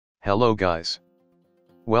Hello guys.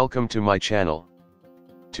 Welcome to my channel.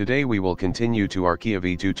 Today we will continue to our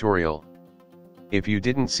Kivy tutorial. If you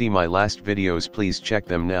didn't see my last videos, please check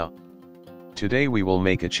them now. Today we will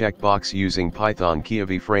make a checkbox using Python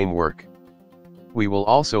Kivy framework. We will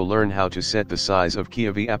also learn how to set the size of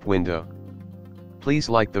Kivy app window. Please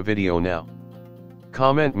like the video now.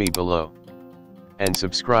 Comment me below. And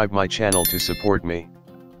subscribe my channel to support me.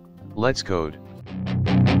 Let's code.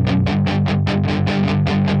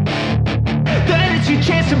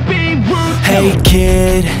 Hey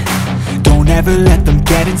kid, don't ever let them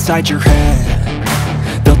get inside your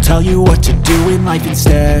head. They'll tell you what to do in life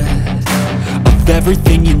instead of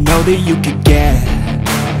everything you know that you could get.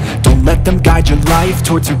 Don't let them guide your life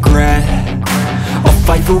towards regret. I'll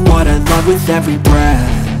fight for what I love with every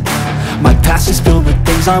breath. My past is filled with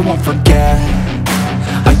things I won't forget.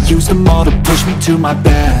 I use them all to push me to my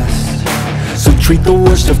best. So treat the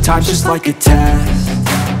worst of times just like a test.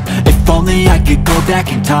 If only I could go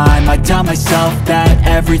back in time, I'd tell myself that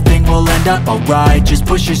everything will end up alright. Just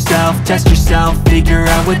push yourself, test yourself, figure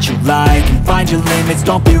out what you like, and find your limits,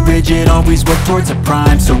 don't be rigid, always work towards a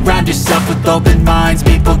prime. Surround yourself with open minds,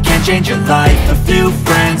 people can change your life. A few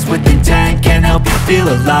friends with intent can help you feel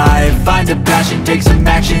alive. Find a passion, take some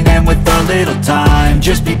action, and with a little time,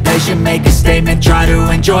 just be patient, make a statement, try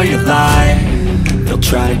to enjoy your life. They'll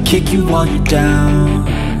try to kick you while you're down.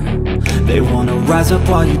 They wanna rise up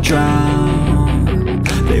while you drown.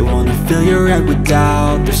 They wanna fill your head with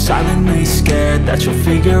doubt. They're silently scared that you'll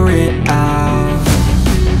figure it out.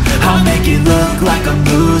 I'll make it look like I'm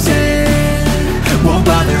losing, won't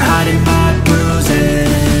bother hiding my bruises.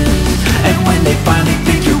 And when they finally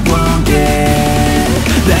think you're wounded,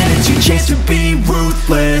 then it's your chance to be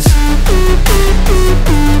ruthless.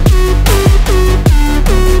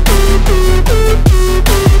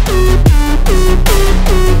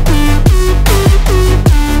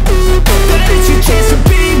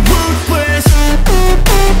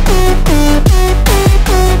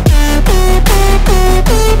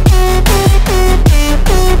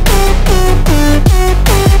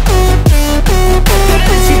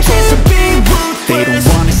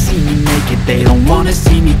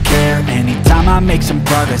 Make some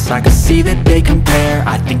progress, I can see that they compare.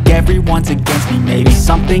 I think everyone's against me, maybe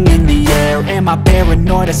something in the air. Am I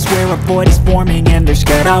paranoid? I swear a void is forming and they're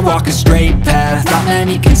scared. I walk a straight path, not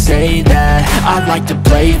many can say that. I like to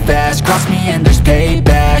play fast, cross me and there's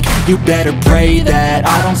payback. You better pray that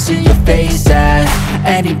I don't see your face at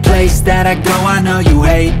any place that I go. I know you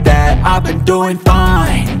hate that. I've been doing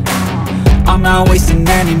fine, I'm not wasting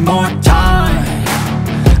any more time.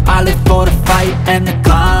 I live for the fight and the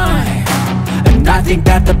climb. And I think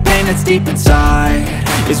that the pain that's deep inside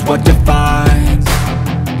is what defines.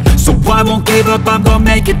 So I won't give up, I'm gonna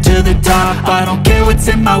make it to the top. I don't care what's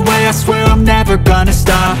in my way, I swear I'm never gonna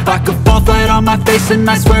stop. I could fall flat on my face and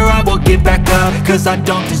I swear I will get back up. Cause I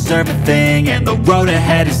don't deserve a thing and the road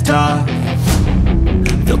ahead is tough.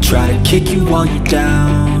 They'll try to kick you while you're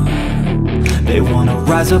down. They wanna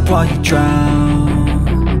rise up while you drown.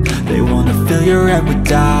 They wanna fill your head with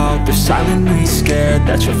doubt. They're silently scared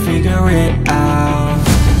that you'll figure it out.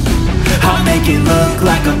 I'll make it look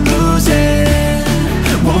like I'm losing,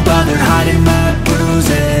 won't bother hiding my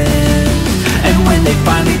bruises. And when they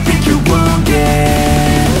finally think you're wounded,